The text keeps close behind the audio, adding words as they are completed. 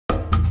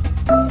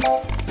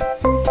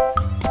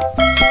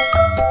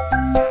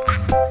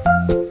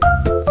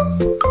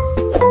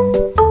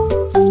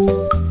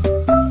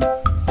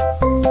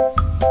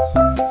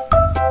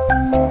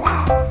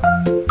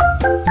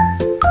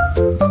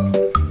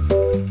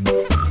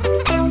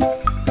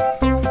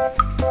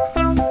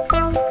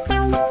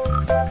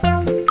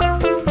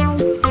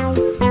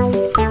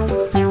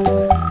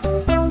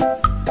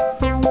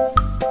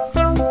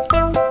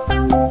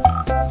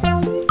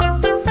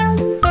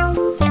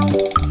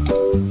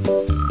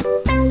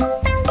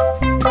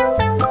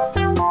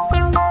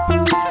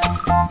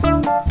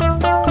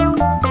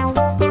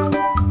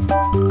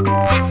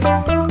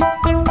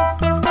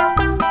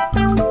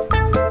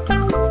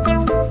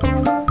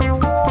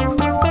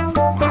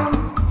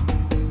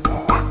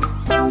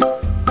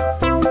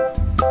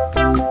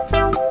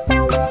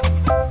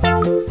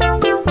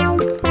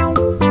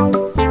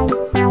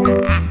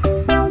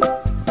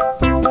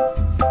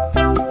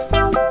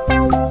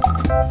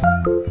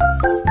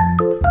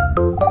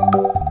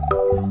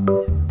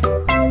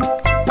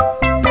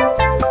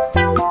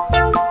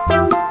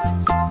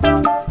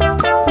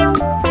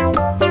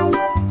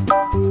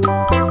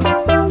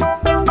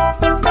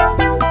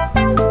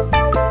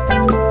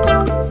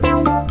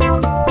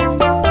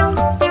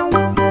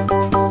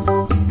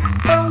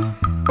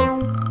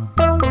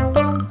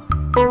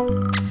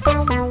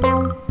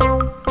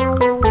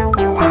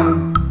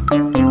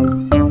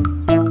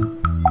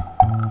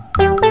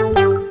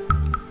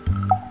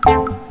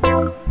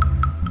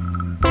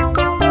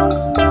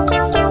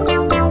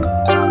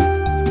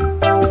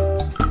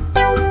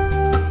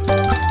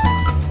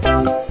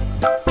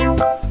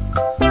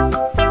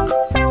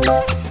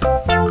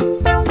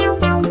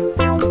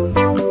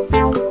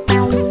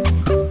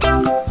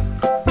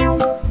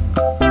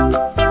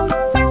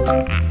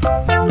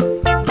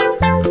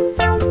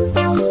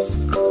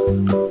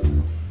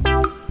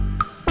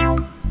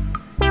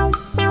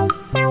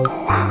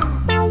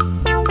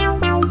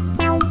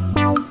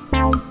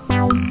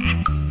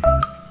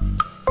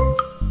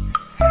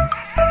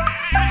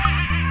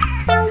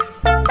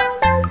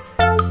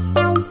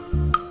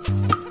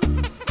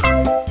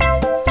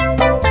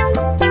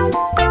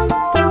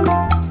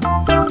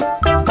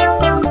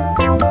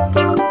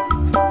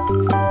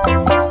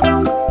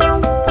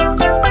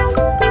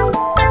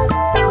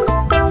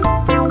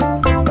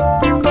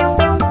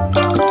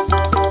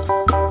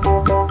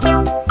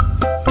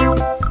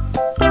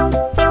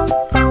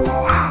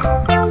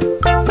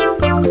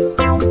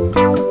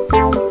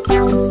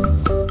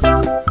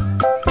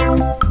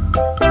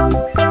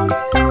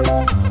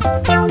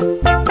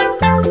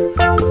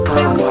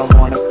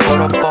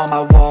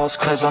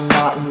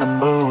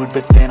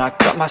I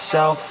cut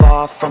myself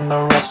off from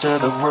the rest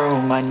of the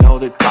room. I know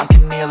that time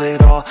can heal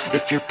it all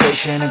if you're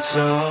patient and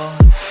soon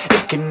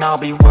it can all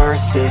be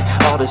worth it,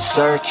 all the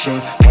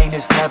searching. Pain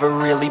is never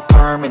really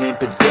permanent,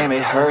 but damn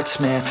it hurts,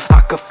 man.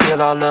 I could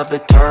feel all of the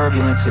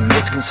turbulence and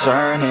it's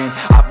concerning.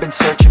 I've been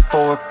searching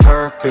for a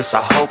purpose,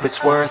 I hope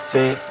it's worth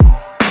it.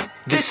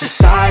 This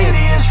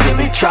society is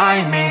really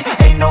trying me.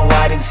 Ain't no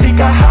hide and seek,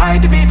 I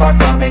hide to be far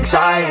from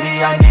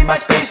anxiety. I need my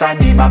space, I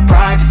need my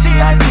privacy,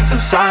 I need some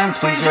silence,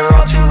 please. You're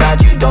all too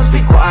loud, you don't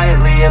speak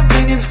quietly.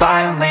 Opinions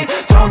violently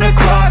thrown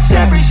across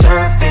every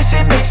surface,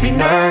 it makes me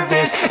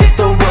nervous. Is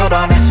the world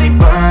honestly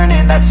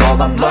burning? That's all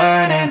I'm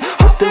learning.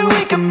 Hope that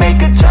we can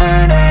make a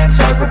turn and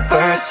start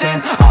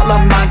reversing. All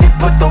our minds and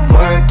put the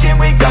work in,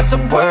 we got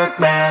some work,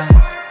 man.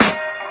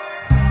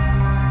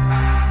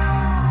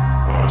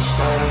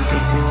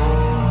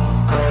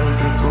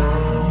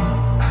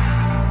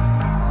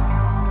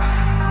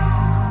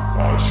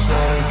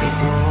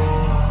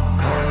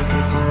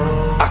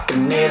 I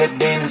can hear the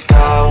demons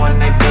call when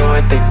they do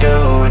what they do.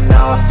 And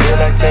now I feel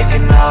like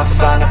taking off,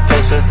 find a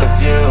place with a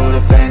view.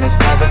 The pain is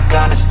never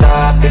gonna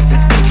stop if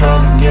it's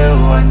controlling you.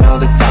 I know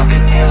that time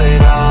can heal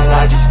it all,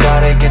 I just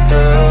gotta get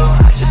through.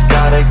 I just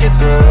gotta get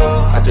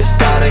through, I just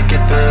gotta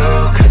get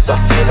through. Cause I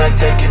feel like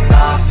taking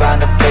off,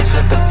 find a place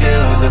with a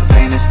view. The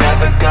pain is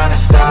never gonna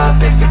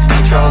stop if it's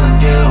controlling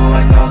you.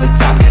 I know that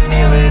time can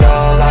heal it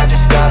all, I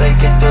just gotta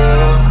get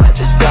through. I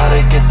just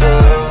gotta get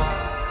through.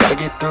 Gotta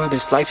get through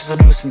this, life is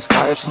a nuisance,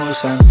 tie up some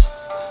loose ends.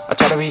 I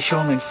try to be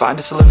human, find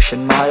a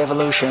solution, my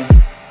evolution.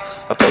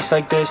 A place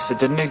like this, it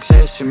didn't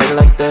exist, we made it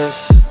like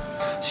this.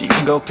 So you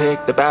can go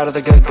pick the bad or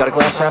the good, got a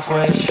glass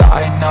halfway.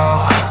 I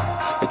know,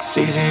 it's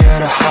easier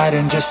to hide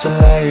than just to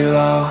lay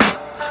low.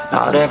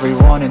 Not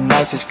everyone in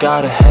life has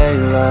got a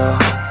halo.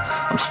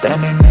 I'm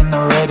standing in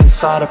the red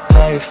inside a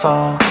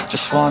payphone,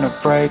 just wanna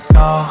break,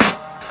 no.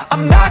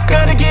 I'm not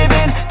gonna give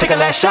in, take a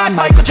last shot,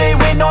 Michael J.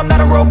 Win. No, I'm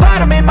not a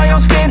robot, I'm in my own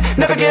skin.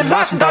 Never get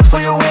lost when thoughts pull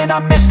you in. I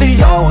miss the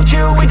old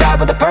you, we died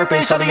with a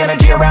purpose. All the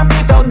energy around me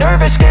felt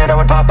nervous, scared I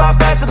would pop off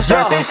fast to the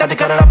surface. Had to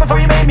cut it off before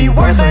you made me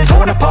worthless.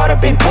 Torn apart,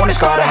 I've been torn and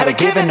scarred. I had a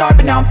given art,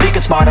 but now I'm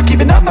thinking smart. I'm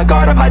keeping up my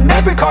guard, I'm hiding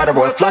every card. A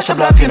royal flush of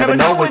love, you never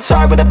know what's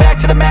hard. With a back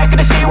to the mat,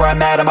 gonna see where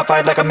I'm at. I'ma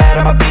fight like I'm mad,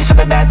 I'm a beast of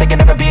the net. They can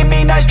never be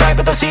me, nice try,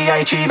 but they'll see I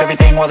achieve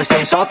everything while they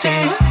stay salty.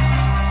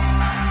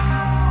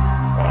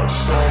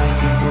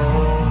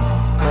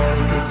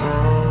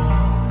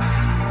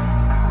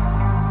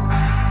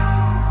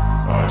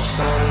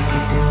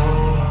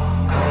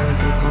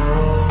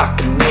 I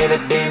can hear the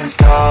demons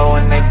call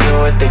when they do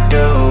what they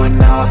do. And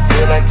now I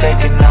feel like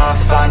taking off,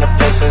 find a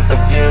place with a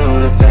view.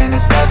 The pain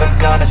is never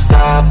gonna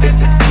stop if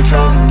it's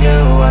controlling you.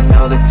 I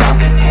know that time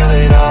can heal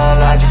it all,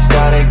 I just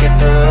gotta get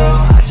through.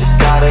 I just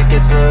gotta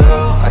get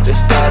through, I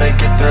just gotta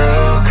get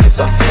through. Cause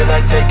I feel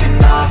like taking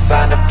off,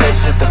 find a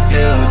place with a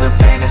view. The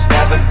pain is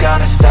never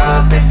gonna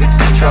stop if it's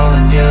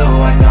controlling you.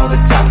 I know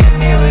that time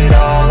can heal it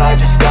all, I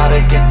just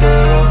gotta get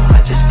through. I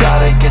just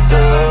gotta get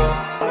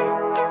through.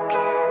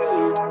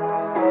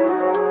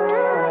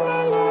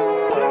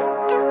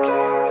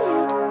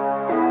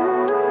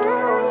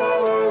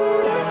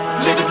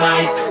 Living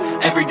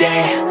life, every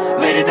day,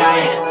 late at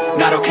night,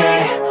 not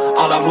okay.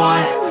 All I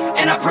want,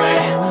 and I pray,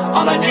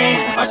 all I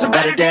need are some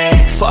better days.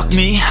 Fuck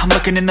me, I'm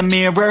looking in the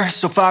mirror,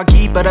 so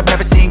foggy, but I've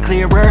never seen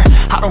clearer.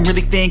 I don't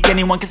really think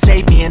anyone can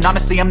save me, and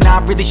honestly I'm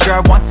not really sure I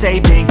want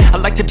saving. I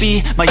like to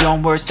be my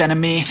own worst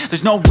enemy.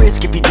 There's no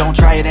risk if you don't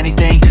try at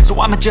anything, so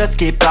I'ma just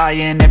get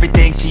buying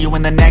everything. See you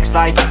in the next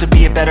life, have to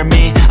be a better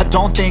me. I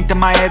don't think that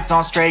my head's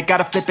on straight,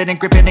 gotta flip it and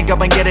grip it and go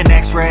and get an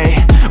x-ray.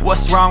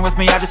 What's wrong with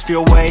me? I just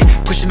feel weight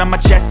pushing on my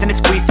chest and it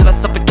squeezes till I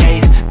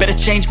suffocate. Better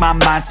change my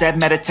mindset,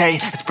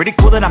 meditate. It's pretty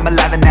cool that I'm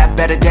alive and have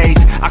better days.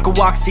 I could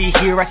walk, see,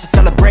 hear, I should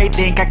celebrate.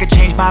 Think I could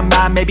change my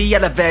mind, maybe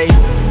elevate.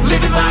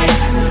 Living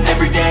life,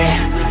 every day,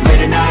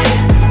 late at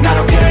night, not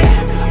okay.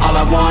 All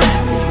I want,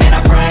 and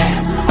I pray,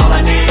 all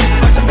I need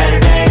are some better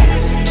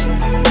days.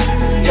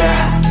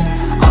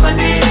 Yeah, all I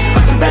need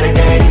are some better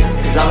days.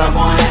 Cause all I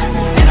want,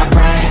 and I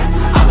pray,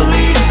 I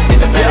believe in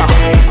the better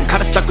days. I'm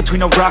kinda stuck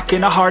between a rock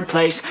and a hard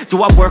place.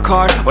 Do I work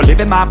hard or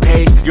live at my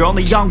pace? You're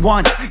only young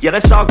once, yeah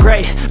that's all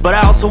great, but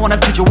I also want a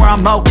future where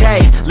I'm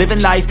okay. Living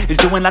life is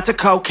doing lots of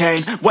cocaine.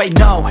 Wait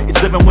no,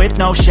 it's living with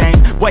no shame.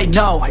 Wait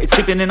no, it's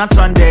sleeping in on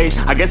Sundays.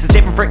 I guess it's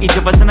different for each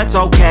of us and that's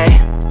okay.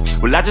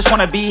 Well I just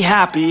wanna be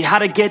happy, how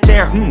to get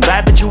there?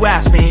 Glad that you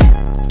asked me.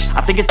 I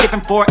think it's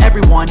different for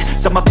everyone.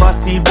 Some of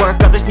us need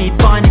work, others need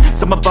fun.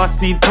 Some of us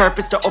need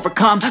purpose to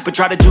overcome. But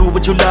try to do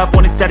what you love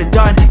when it's said and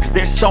done. Cause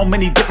there's so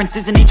many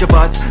differences in each of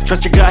us.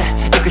 Trust your gut,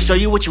 it can show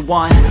you what you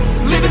want.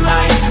 Living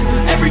life,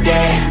 every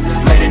day,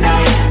 late at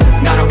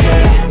night, not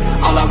okay.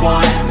 All I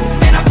want,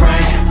 and I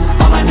pray,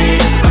 all I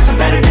need are some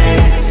better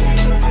days.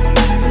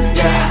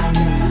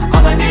 Yeah,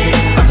 all I need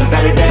are some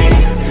better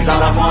days. Cause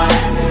all I want,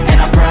 and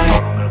I pray,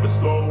 I'll never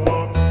slow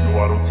up, no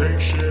I don't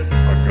take shit.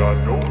 I got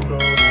no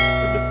love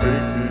for the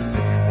fakeness.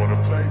 If you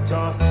wanna play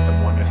tough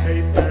and wanna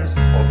hate this,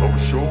 I'll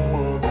always show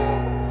up.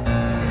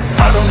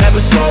 I don't ever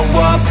slow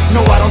up,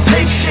 no I don't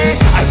take shit.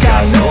 I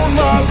got no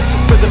love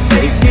for the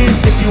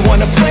fakeness. If you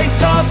wanna play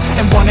tough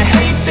and wanna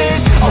hate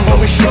this, I'll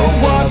always show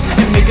up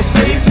and make a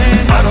statement.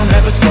 I don't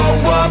ever slow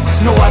up,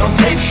 no I don't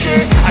take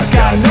shit. I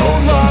got no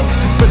love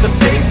for the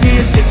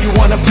fakeness. If you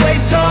wanna play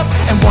tough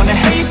and wanna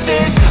hate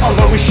this, I'll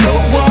always show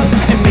up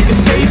and make a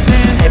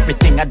statement.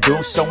 Everything I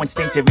do so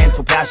instinctive and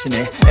so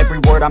passionate. Every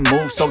word I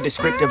move so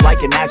descriptive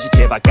like an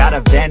adjective. I got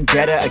a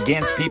vendetta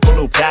against people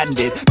who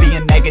patented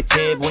being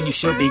negative when you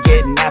should be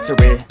getting after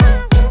it.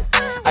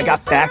 I got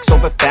facts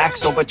over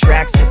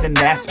tracks, this and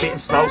that. Spitting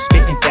slow,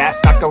 spitting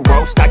fast, I could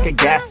roast, I could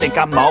gas. Think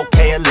I'm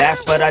okay at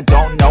last, but I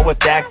don't know if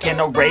that can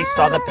erase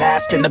all the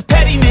past. And the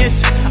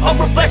pettiness, a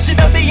reflection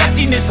of the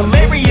emptiness.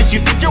 Hilarious, you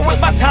think you're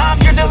worth my time,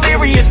 you're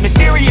delirious.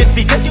 Mysterious,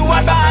 because you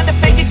hide behind a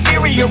fake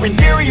exterior.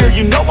 Inferior,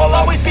 you know I'll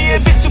always be a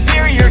bit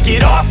superior.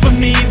 Get off of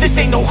me, this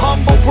ain't no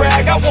humble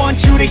brag. I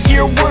want you to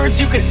hear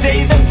words, you can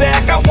say them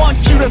back. I want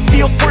you to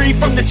feel free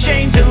from the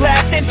chains at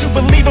last, and to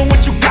believe in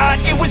what you got,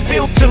 it was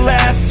built to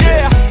last,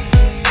 yeah.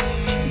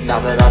 Now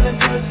that I've been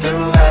put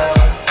through hell,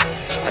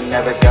 I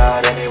never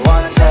got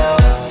anyone's help.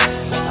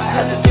 I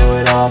had to do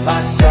it all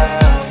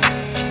myself.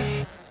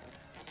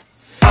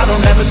 I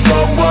don't ever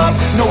slow up,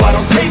 no I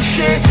don't take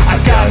shit. I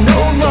got no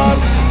love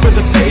for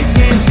the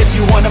fakeness. If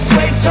you wanna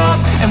play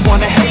tough and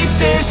wanna hate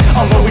this,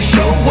 I'll always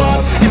show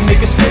up and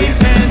make a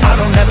statement. I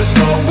don't ever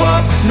slow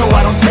up, no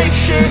I don't take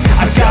shit.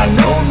 I got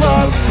no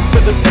love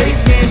for the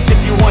fakeness. If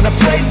you wanna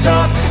play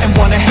tough and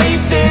wanna hate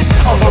this,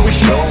 I'll always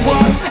show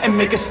up and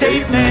make a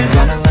statement.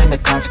 Gonna learn the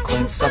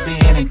consequence of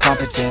being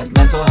incompetent.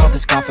 Mental health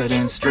is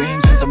confidence,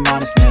 dreams and some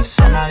modestness.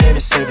 I'm not here to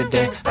save the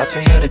day, that's for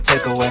you to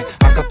take away.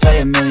 I could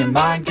play a million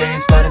mind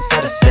games, but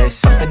instead I say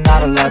something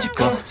not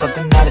illogical,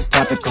 something that is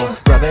topical.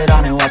 Rub it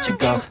on and watch it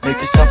go, make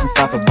yourself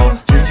unstoppable.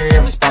 Dreams are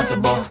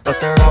irresponsible, but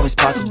they're always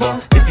possible.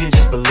 If you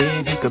just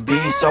believe, you could be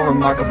so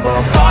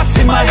remarkable. Thoughts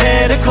in my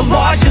head, a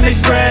collage and they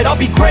spread. I'll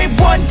be great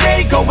one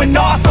day, going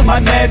off of my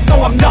meds.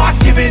 No, I'm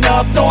not giving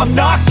up, no, I'm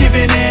not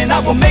giving in. I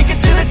will make it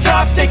to the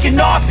top, taking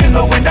off in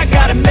the wind. I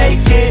gotta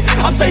make it,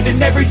 I'm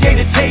saving every day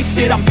to taste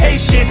it. I'm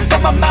patient,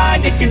 but my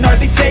mind, it can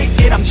hardly take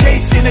it. I'm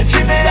chasing a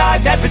dream that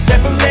I've had for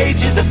several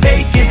ages. A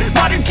vacant,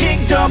 modern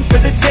kingdom for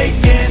the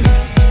taking.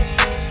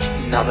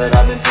 Now that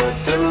I've been put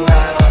through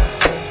hell,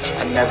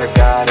 I never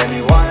got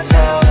anyone's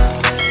help.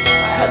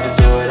 I had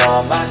to do it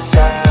all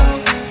myself.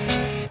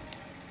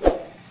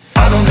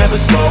 I don't ever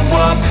slow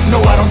up,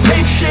 no I don't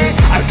take shit.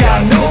 I got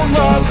no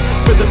love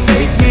for the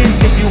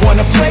fakeness. If you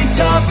wanna play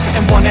tough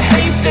and wanna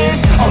hate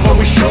this, I'll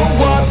always show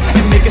up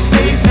and make a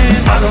statement.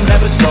 I don't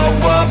ever slow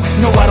up,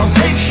 no I don't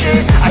take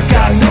shit. I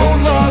got no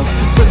love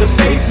for the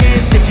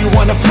fakeness. If you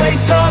wanna play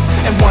tough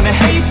and wanna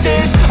hate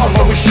this, I'll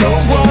always show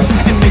up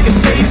and make a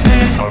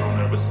statement. I don't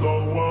ever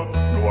slow up,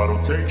 no I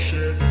don't take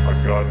shit. I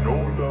got no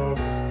love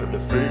for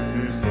the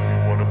fakeness. If you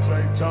wanna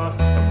play tough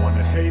and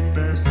wanna hate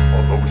this,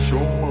 I'll always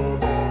show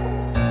up.